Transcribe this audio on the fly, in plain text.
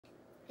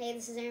Hey,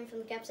 this is Aaron from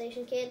the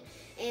Capsation Kid,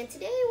 and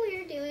today we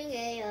are doing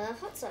a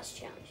hot sauce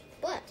challenge.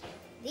 But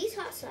these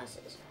hot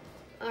sauces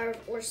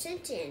were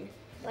sent in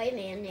by a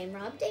man named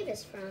Rob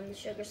Davis from the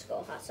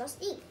Sugarskull Hot Sauce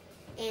Inc.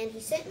 And he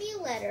sent me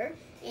a letter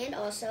and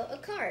also a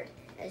card,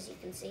 as you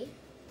can see.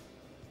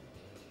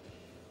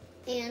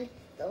 And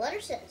the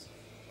letter says,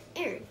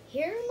 "Aaron,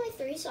 here are my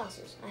 3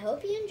 sauces. I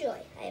hope you enjoy.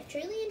 I have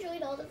truly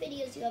enjoyed all the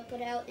videos you have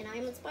put out, and I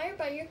am inspired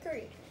by your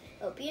courage.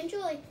 Hope you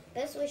enjoy.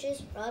 Best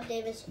wishes, Rob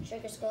Davis,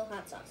 Sugarskull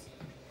Hot Sauce."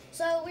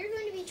 So we're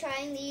going to be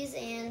trying these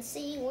and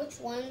seeing which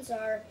ones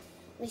are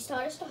least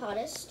hottest to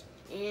hottest,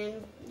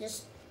 and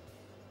just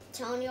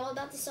telling you all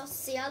about the sauce to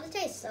see how they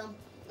taste. So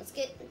let's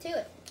get to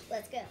it.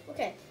 Let's go.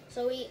 Okay,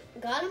 so we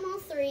got them all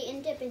 3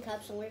 in dipping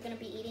cups, and we're going to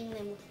be eating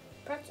them with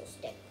pretzel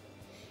stick.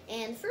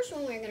 And the first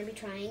one we're going to be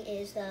trying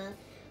is the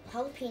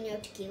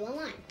jalapeno tequila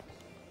lime.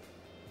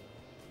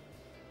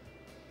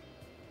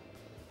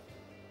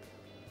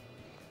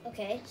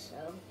 Okay,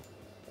 so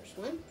first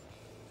one.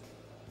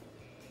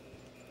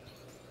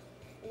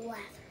 Lather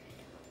it.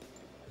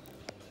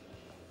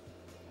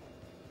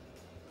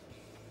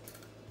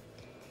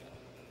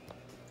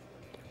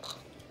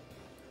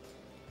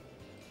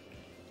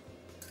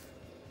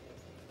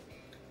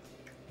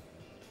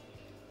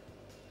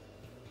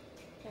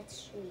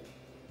 That's sweet.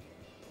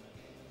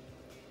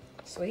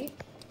 Sweet?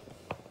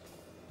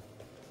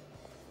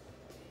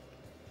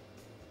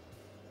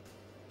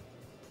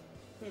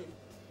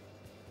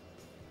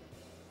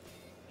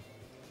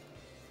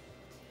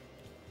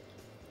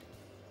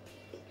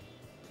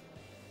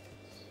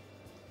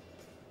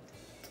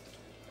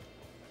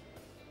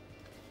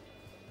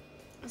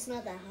 It's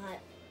not that hot,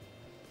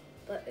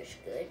 but it's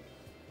good.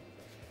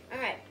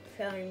 Alright,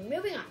 so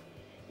moving on.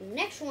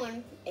 Next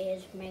one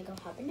is mango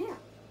habanero.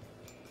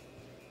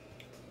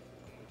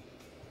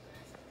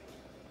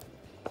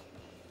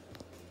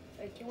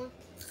 Three, two, one.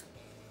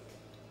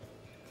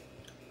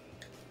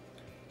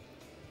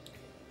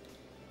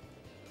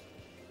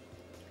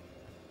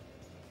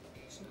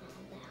 It's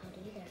not that hot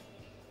either.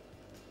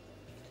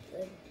 It's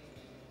good.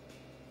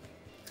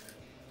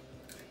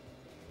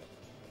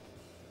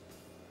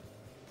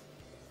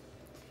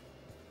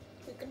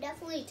 You can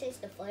definitely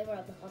taste the flavor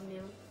of the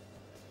habanero.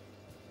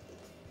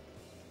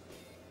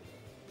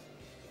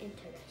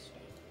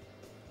 Interesting.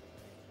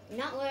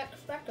 Not what I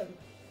expected.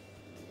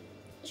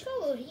 Let's go a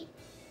little heat.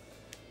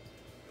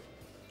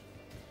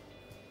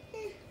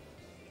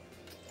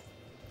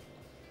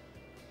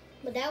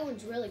 But that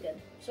one's really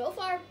good. So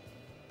far,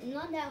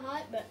 not that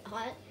hot,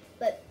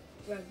 but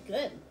we're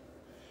good.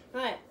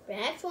 Alright, the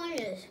next one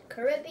is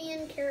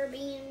Caribbean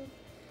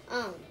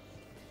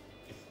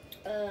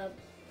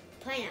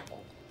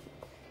pineapple.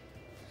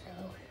 So,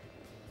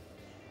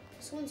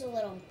 this one's a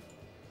little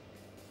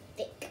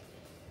thicker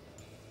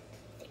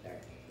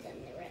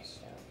than the rest.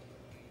 So,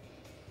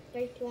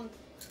 3, 2, 1.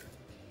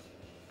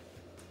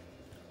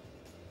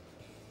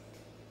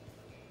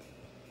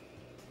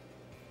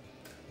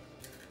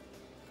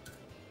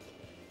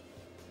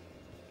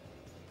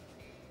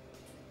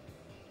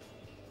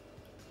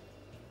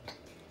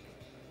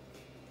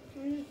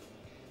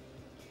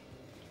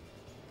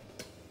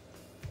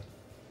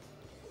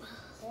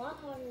 A lot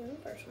hotter than the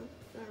first one,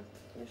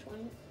 this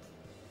one,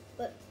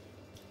 but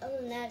other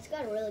than that, it's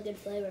got a really good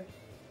flavor.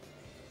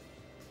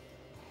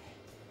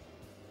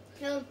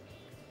 Now,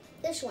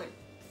 this one,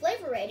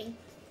 flavor rating,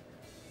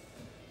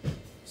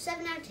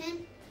 7 out of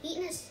 10,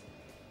 heatness,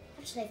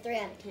 I'd say 3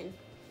 out of 10.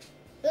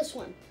 This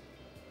one,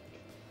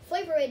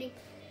 flavor rating,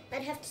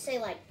 I'd have to say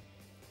like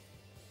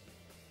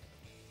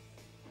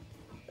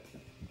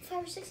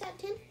 5 or 6 out of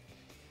 10.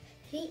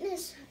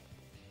 Heatness,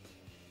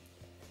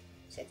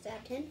 6 out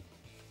of 10.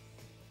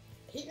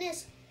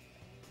 Heatness,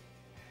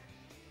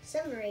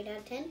 7 or 8 out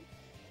of 10.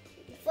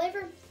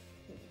 Flavor,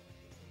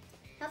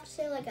 I have to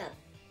say like a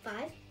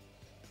 5,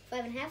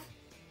 5.5.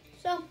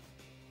 So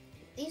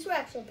these were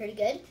actually pretty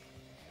good.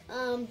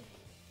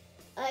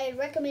 I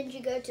recommend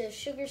you go to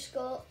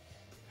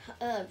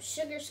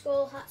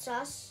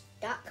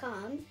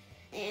sugarskullhotsauce.com,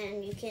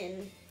 and you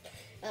can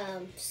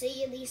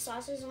see these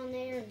sauces on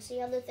there and see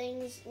other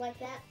things like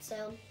that.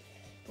 So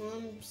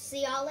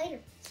see y'all later.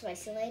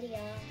 Spicy lady,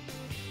 y'all.